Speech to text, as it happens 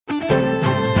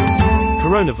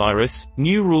Coronavirus,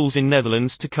 new rules in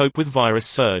Netherlands to cope with virus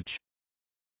surge.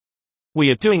 We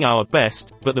are doing our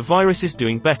best, but the virus is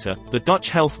doing better, the Dutch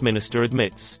health minister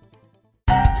admits.